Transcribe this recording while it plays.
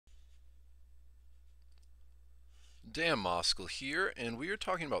Dan Moskal here, and we are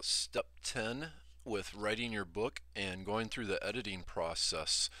talking about step 10 with writing your book and going through the editing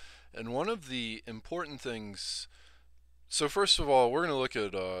process. And one of the important things, so first of all, we're going to look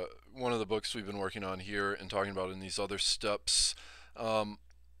at one of the books we've been working on here and talking about in these other steps. Um,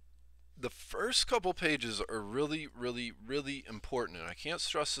 the first couple pages are really, really, really important, and I can't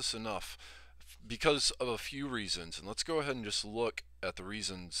stress this enough because of a few reasons. And let's go ahead and just look at the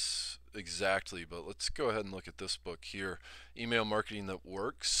reasons exactly, but let's go ahead and look at this book here, Email Marketing That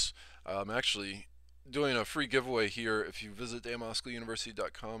Works. I'm actually doing a free giveaway here. If you visit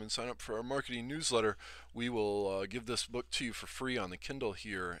danmoskaluniversity.com and sign up for our marketing newsletter, we will give this book to you for free on the Kindle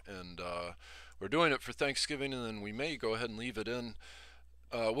here, and we're doing it for Thanksgiving, and then we may go ahead and leave it in.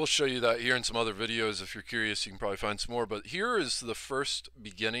 We'll show you that here in some other videos. If you're curious, you can probably find some more, but here is the first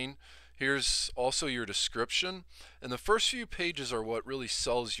beginning. Here's also your description, and the first few pages are what really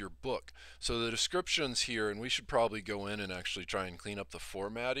sells your book. So the description's here, and we should probably go in and actually try and clean up the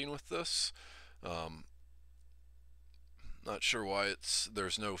formatting with this. Not sure why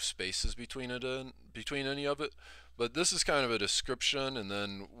there's no spaces between any of it, but this is kind of a description, and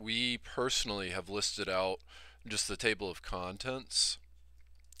then we personally have listed out just the table of contents.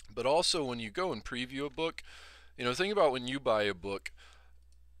 But also when you go and preview a book, think about when you buy a book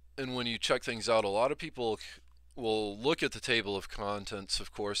and when you check things out, a lot of people will look at the table of contents,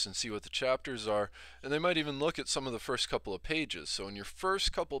 of course, and see what the chapters are, and they might even look at some of the first couple of pages. So in your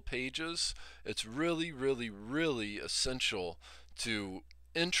first couple pages, it's really, really, really essential to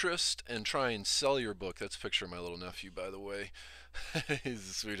interest and try and sell your book. That's a picture of my little nephew, by the way. He's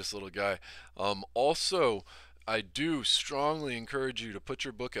the sweetest little guy. Also, I do strongly encourage you to put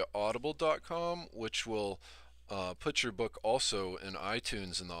your book at audible.com, which will put your book also in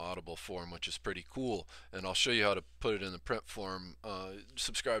iTunes in the Audible form, which is pretty cool. And I'll show you how to put it in the print form.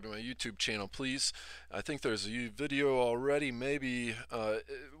 Subscribe to my YouTube channel, please. I think there's a video already, maybe.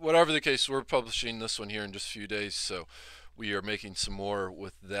 Whatever the case, we're publishing this one here in just a few days, so we are making some more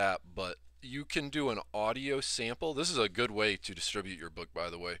with that. But you can do an audio sample. This is a good way to distribute your book, by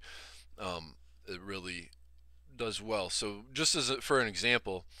the way. It really does well. So just for an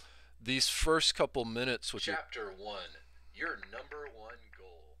example, these first couple minutes with Chapter 1, your number one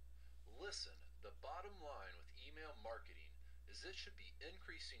goal. Listen, the bottom line with email marketing is it should be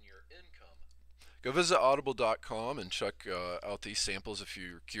increasing your income. Go visit audible.com and check out these samples if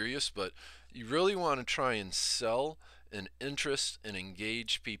you're curious, but you really want to try and sell and interest and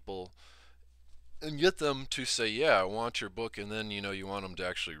engage people and get them to say, yeah, I want your book, and then you want them to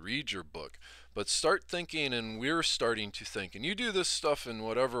actually read your book. But start thinking, and we're starting to think, and you do this stuff in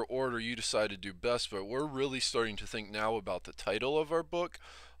whatever order you decide to do best, but we're really starting to think now about the title of our book,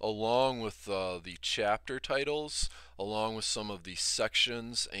 along with the chapter titles, along with some of the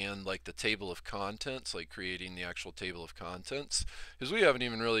sections, and like the table of contents, like creating the actual table of contents, because we haven't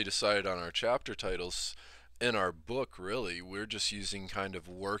even really decided on our chapter titles in our book. Really, we're just using kind of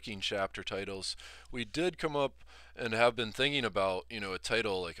working chapter titles. We did come up and have been thinking about a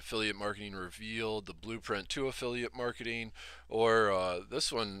title like Affiliate Marketing Revealed, the blueprint to affiliate marketing, or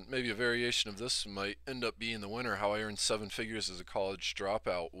this one, maybe a variation of this might end up being the winner, how I earned 7 figures as a college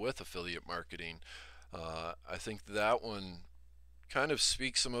dropout with affiliate marketing. I think that one kind of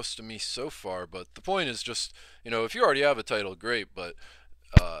speaks the most to me so far, but the point is just, if you already have a title, great, but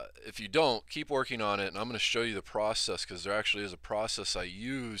if you don't, keep working on it, and I'm going to show you the process, because there actually is a process I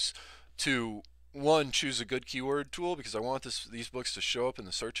use to, one, choose a good keyword tool, because I want these books to show up in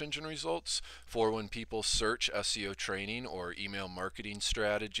the search engine results for when people search SEO training or email marketing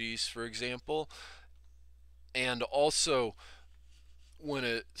strategies, for example. And also, when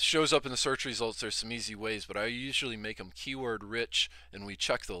it shows up in the search results, there's some easy ways, but I usually make them keyword rich, and we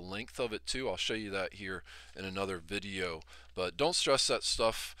check the length of it too. I'll show you that here in another video, but don't stress that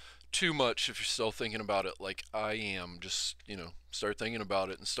stuff too much if you're still thinking about it like I am. Just start thinking about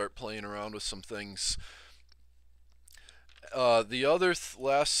it and start playing around with some things. The other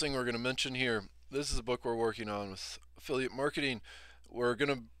last thing we're going to mention here, this is a book we're working on with affiliate marketing. We're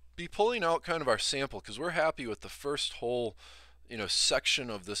going to be pulling out kind of our sample, because we're happy with the first whole section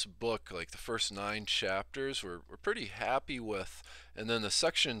of this book, like the first 9 chapters, we're pretty happy with. And then the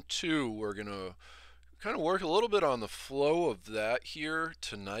section 2, we're going to kind of work a little bit on the flow of that here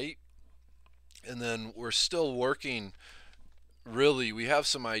tonight. And then we're still working, really, we have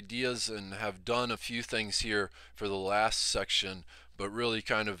some ideas and have done a few things here for the last section, but really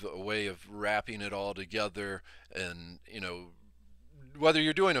kind of a way of wrapping it all together. And whether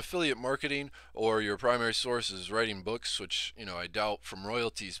you're doing affiliate marketing or your primary source is writing books, which I doubt from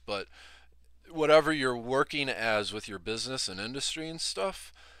royalties, but whatever you're working as with your business and industry and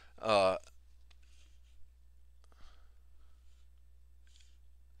stuff,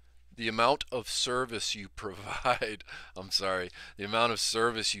 The amount of service you provide, I'm sorry, the amount of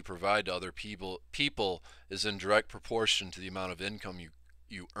service you provide to other people is in direct proportion to the amount of income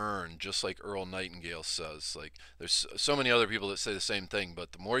you earn, just like Earl Nightingale says. Like, there's so many other people that say the same thing,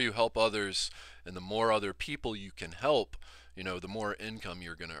 but the more you help others and the more other people you can help, the more income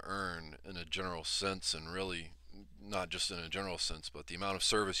you're going to earn in a general sense, and really not just in a general sense, but the amount of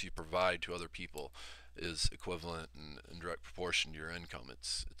service you provide to other people is equivalent and in direct proportion to your income.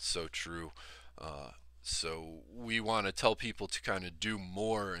 It's so true. Uh, so we want to tell people to kind of do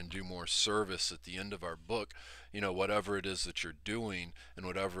more and do more service at the end of our book. Whatever it is that you're doing and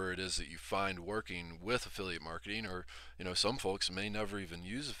whatever it is that you find working with affiliate marketing, or some folks may never even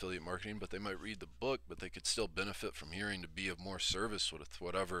use affiliate marketing, but they might read the book, but they could still benefit from hearing to be of more service with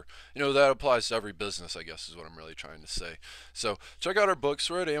whatever. That applies to every business, I guess, is what I'm really trying to say. So check out our books.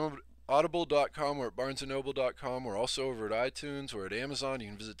 We're at Audible.com, we're at BarnesandNoble.com, we're also over at iTunes, we're at Amazon. You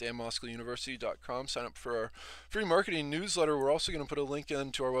can visit DanMoskaleUniversity.com, sign up for our free marketing newsletter. We're also going to put a link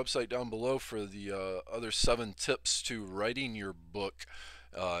into our website down below for the other 7 tips to writing your book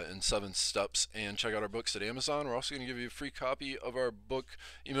in 7 steps. And check out our books at Amazon. We're also going to give you a free copy of our book,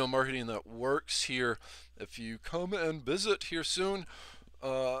 Email Marketing That Works, here if you come and visit here soon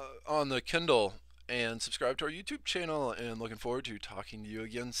on the Kindle. And subscribe to our YouTube channel, and looking forward to talking to you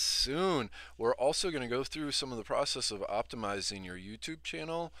again soon. We're also going to go through some of the process of optimizing your YouTube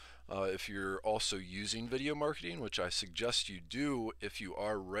channel if you're also using video marketing, which I suggest you do if you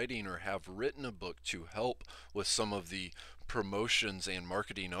are writing or have written a book, to help with some of the promotions and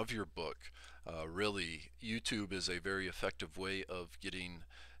marketing of your book. Really, YouTube is a very effective way of getting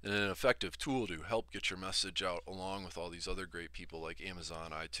an effective tool to help get your message out, along with all these other great people like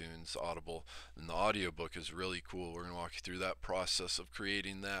Amazon, iTunes, Audible, and the audiobook is really cool. We're going to walk you through that process of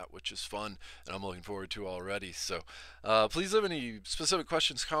creating that, which is fun, and I'm looking forward to already. So please leave any specific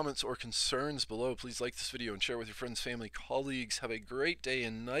questions, comments, or concerns below. Please like this video and share with your friends, family, colleagues. Have a great day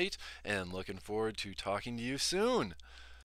and night, and looking forward to talking to you soon.